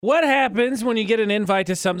What happens when you get an invite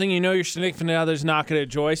to something you know your significant other's not going to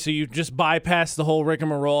enjoy, so you just bypass the whole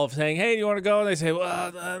rigmarole of saying, hey, do you want to go? And they say,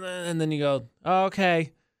 well, and then you go, oh,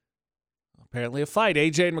 okay. Apparently a fight.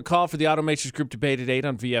 AJ and McCall for the Automations Group Debate at 8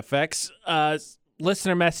 on VFX.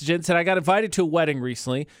 Listener message in said, I got invited to a wedding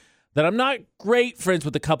recently that I'm not great friends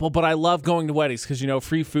with the couple, but I love going to weddings because,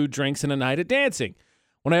 free food, drinks, and a night of dancing.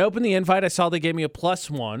 When I opened the invite, I saw they gave me a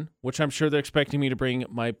 +1, which I'm sure they're expecting me to bring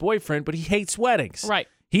my boyfriend, but he hates weddings. Right.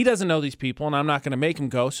 He doesn't know these people, and I'm not going to make him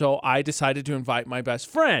go, so I decided to invite my best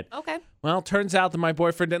friend. Okay. Well, it turns out that my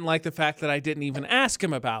boyfriend didn't like the fact that I didn't even ask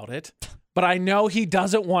him about it, but I know he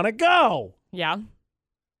doesn't want to go. Yeah.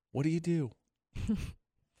 What do you do?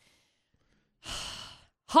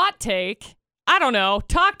 Hot take. I don't know.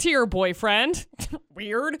 Talk to your boyfriend.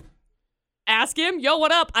 Weird. Ask him, yo,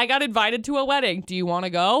 what up? I got invited to a wedding. Do you want to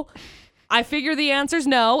go? I figure the answer's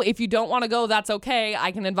no. If you don't want to go, that's okay.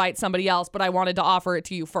 I can invite somebody else, but I wanted to offer it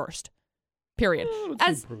to you first. Period.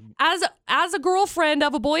 As a girlfriend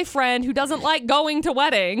of a boyfriend who doesn't like going to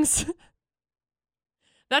weddings,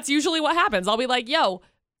 that's usually what happens. I'll be like, yo,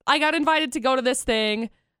 I got invited to go to this thing.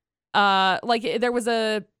 There was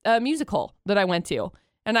a musical that I went to,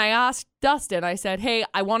 and I asked Dustin, I said, hey,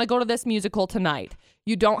 I want to go to this musical tonight.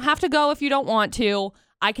 You don't have to go if you don't want to.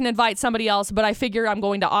 I can invite somebody else, but I figure I'm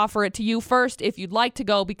going to offer it to you first if you'd like to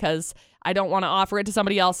go because I don't want to offer it to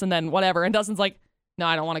somebody else and then whatever. And Dustin's like, no,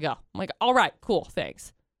 I don't want to go. I'm like, all right, cool,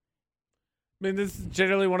 thanks. I mean, this is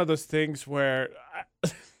generally one of those things where,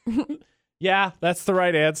 yeah, that's the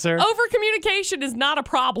right answer. Over communication is not a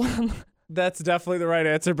problem. That's definitely the right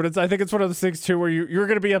answer, but I think it's one of those things, too, where you're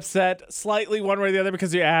going to be upset slightly one way or the other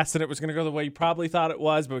because you asked and it was going to go the way you probably thought it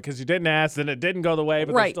was, but because you didn't ask and it didn't go the way,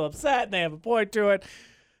 but they're still upset and they have a point to it.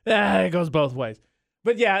 It goes both ways.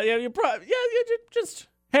 But yeah, you just,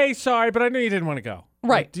 hey, sorry, but I knew you didn't want to go.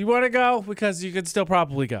 Right. Like, do you want to go? Because you could still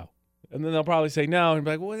probably go. And then they'll probably say no and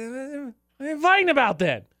be like, well, what are you fighting about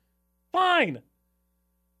then? Fine.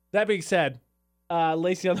 That being said,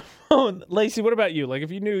 Lacey on the phone. Lacey, what about you? Like, if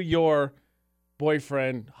you knew your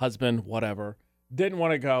boyfriend, husband, whatever, didn't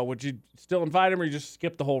want to go, would you still invite him or you just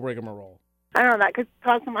skip the whole rigmarole? I don't know. That could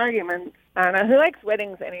cause some arguments. I don't know. Who likes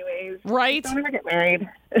weddings anyways? Right. Don't ever get married.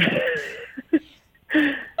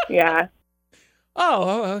 Yeah.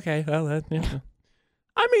 Oh, okay. Well, yeah.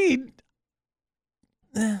 I mean,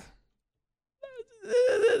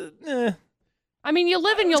 I mean, you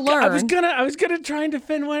live and you learn. I was gonna try and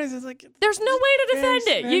defend weddings. It's like there's no way to defend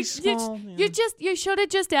it. You You should have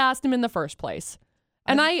just asked him in the first place.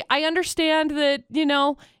 And I understand that, you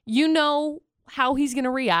know how he's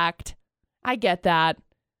gonna react. I get that.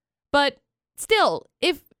 But still,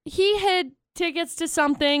 if he had tickets to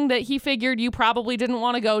something that he figured you probably didn't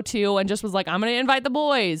want to go to and just was like, I'm going to invite the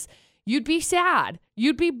boys, you'd be sad.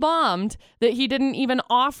 You'd be bummed that he didn't even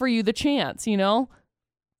offer you the chance, to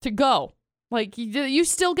go. Like, you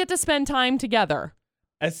still get to spend time together.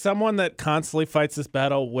 As someone that constantly fights this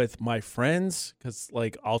battle with my friends, because,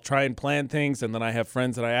 like, I'll try and plan things, and then I have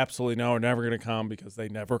friends that I absolutely know are never going to come because they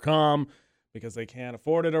never come, because they can't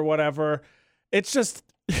afford it or whatever. It's just,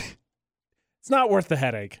 it's not worth the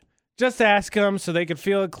headache. Just ask them so they could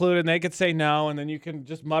feel included and they could say no, and then you can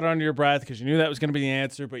just mutter under your breath because you knew that was going to be the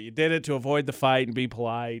answer, but you did it to avoid the fight and be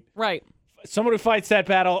polite. Right. Someone who fights that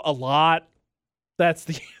battle a lot, that's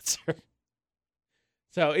the answer.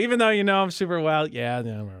 So even though you know him super well, yeah.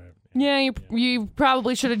 You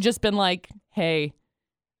probably should have just been like, hey,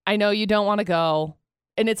 I know you don't want to go,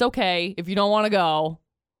 and it's okay if you don't want to go,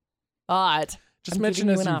 but just mention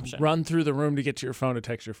as you run through the room to get to your phone to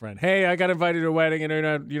text your friend. Hey, I got invited to a wedding,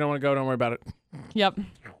 and you don't want to go. Don't worry about it. Yep.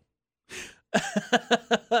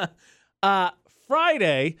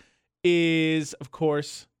 Friday is, of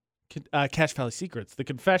course, Cache Valley Secrets, the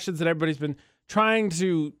confessions that everybody's been trying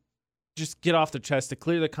to just get off their chest to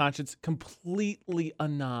clear their conscience completely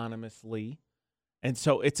anonymously. And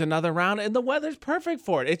so it's another round, and the weather's perfect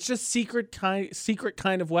for it. It's just secret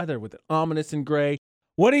kind of weather with it ominous and gray.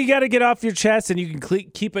 What do you got to get off your chest? And you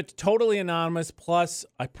can keep it totally anonymous. Plus,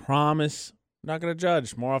 I promise, I'm not going to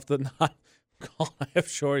judge. More often than not, I have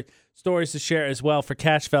stories to share as well for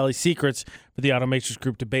Cache Valley Secrets for the Automations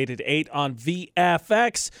Group Debate at 8 on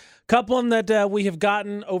VFX. Couple of them that we have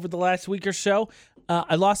gotten over the last week or so.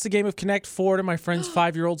 I lost the game of Connect 4 to my friend's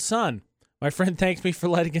 5-year-old son. My friend thanks me for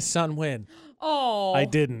letting his son win. Oh. I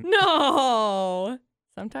didn't. No.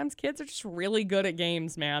 Sometimes kids are just really good at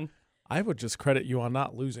games, man. I would just credit you on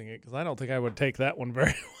not losing it because I don't think I would take that one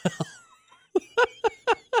very well.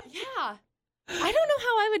 Yeah. I don't know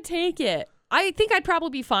how I would take it. I think I'd probably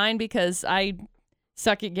be fine because I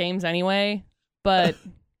suck at games anyway, but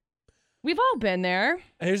We've all been there.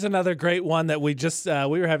 Here's another great one that we just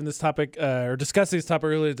we were having this topic or discussing this topic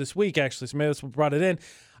earlier this week, actually. So maybe that's what brought it in.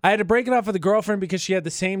 I had to break it off with a girlfriend because she had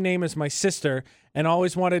the same name as my sister and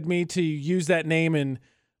always wanted me to use that name in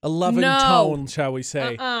a loving tone, shall we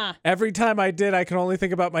say. Every time I did, I could only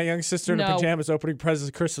think about my young sister in her pajamas opening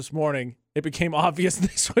presents Christmas morning. It became obvious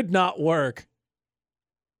this would not work.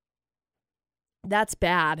 That's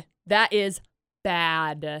bad. That is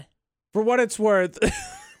bad. For what it's worth,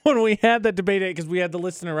 when we had that debate, because we had the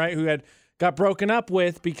listener, right, who got broken up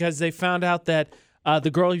with because they found out that the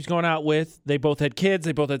girl he was going out with, they both had kids,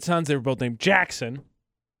 they both had sons, they were both named Jackson,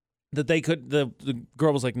 that they could, the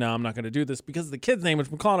girl was like, no, I'm not going to do this because the kid's name was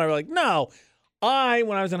McCall, and I were like, no. When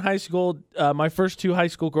I was in high school, my first 2 high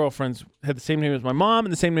school girlfriends had the same name as my mom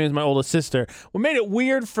and the same name as my oldest sister. What made it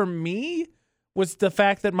weird for me was the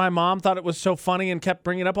fact that my mom thought it was so funny and kept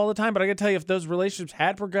bringing it up all the time. But I got to tell you, if those relationships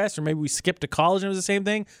had progressed or maybe we skipped to college and it was the same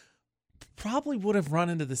thing, probably would have run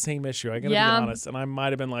into the same issue. I got to be honest. And I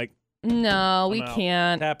might have been like, no, we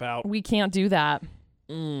can't. Tap out. We can't do that.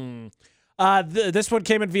 This one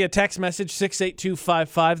came in via text message,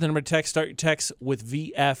 68255. The number to text, start your text with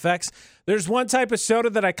VFX. There's one type of soda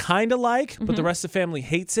that I kind of like, but the rest of the family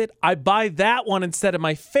hates it. I buy that one instead of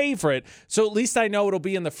my favorite, so at least I know it'll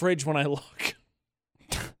be in the fridge when I look.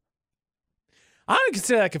 I don't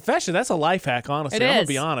consider that a confession. That's a life hack, honestly. I'm going to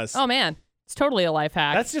be honest. Oh, man. It's totally a life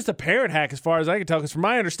hack. That's just a parent hack as far as I can tell, because from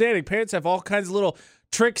my understanding, parents have all kinds of little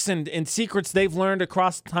tricks and secrets they've learned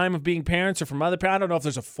across the time of being parents or from other parents. I don't know if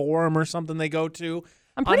there's a forum or something they go to.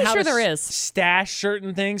 I'm pretty sure there is. Stash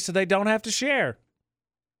certain things so they don't have to share.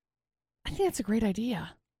 I think that's a great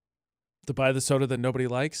idea. To buy the soda that nobody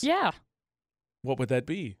likes? Yeah. What would that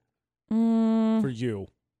be for you?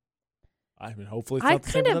 I mean, hopefully it's not the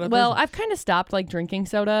same for that person. I've kind of stopped like drinking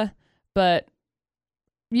soda, but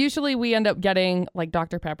usually we end up getting like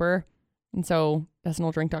Dr. Pepper, and so Dustin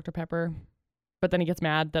will drink Dr. Pepper, but then he gets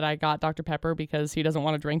mad that I got Dr. Pepper because he doesn't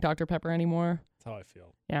want to drink Dr. Pepper anymore. That's how I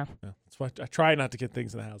feel. Yeah. That's why I try not to get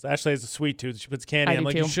things in the house. Ashley has a sweet tooth. She puts candy. I'm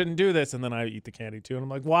like, you shouldn't do this, and then I eat the candy too, and I'm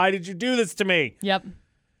like, why did you do this to me? Yep.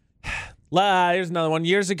 Here's another one.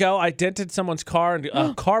 Years ago, I dented someone's car in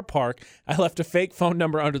a car park. I left a fake phone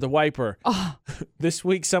number under the wiper. Oh. This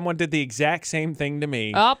week, someone did the exact same thing to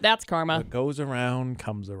me. Oh, that's karma. What goes around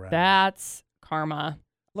comes around. That's karma.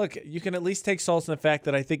 Look, you can at least take solace in the fact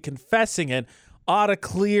that I think confessing it ought to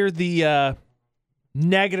clear the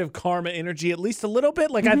negative karma energy at least a little bit.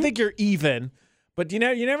 Like, I think you're even. But you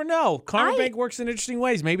never know. Karma Bank works in interesting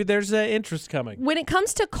ways. Maybe there's interest coming. When it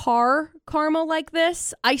comes to car karma like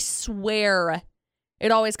this, I swear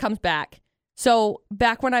it always comes back. So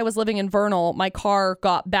back when I was living in Vernal, my car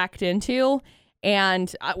got backed into,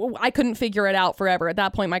 and I couldn't figure it out forever. At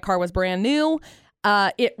that point, my car was brand new.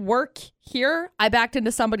 It worked here. I backed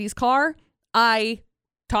into somebody's car. I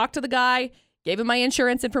talked to the guy, gave him my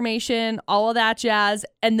insurance information, all of that jazz.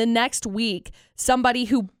 And the next week,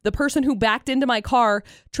 the person who backed into my car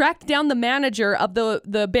tracked down the manager of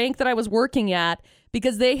the bank that I was working at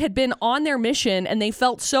because they had been on their mission and they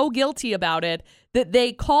felt so guilty about it that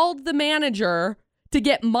they called the manager to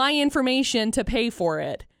get my information to pay for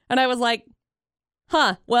it. And I was like,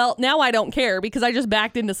 well, now I don't care because I just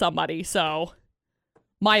backed into somebody. So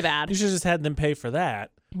my bad. You should have just had them pay for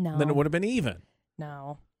that. No. Then it would have been even.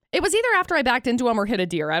 No. It was either after I backed into him or hit a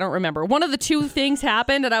deer. I don't remember. One of the two things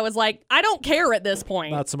happened, and I was like, I don't care at this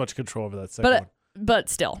point. Not so much control over that second one. But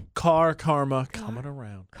still. Car karma coming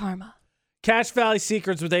around. Karma. Cache Valley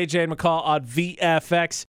Secrets with AJ and McCall on VFX.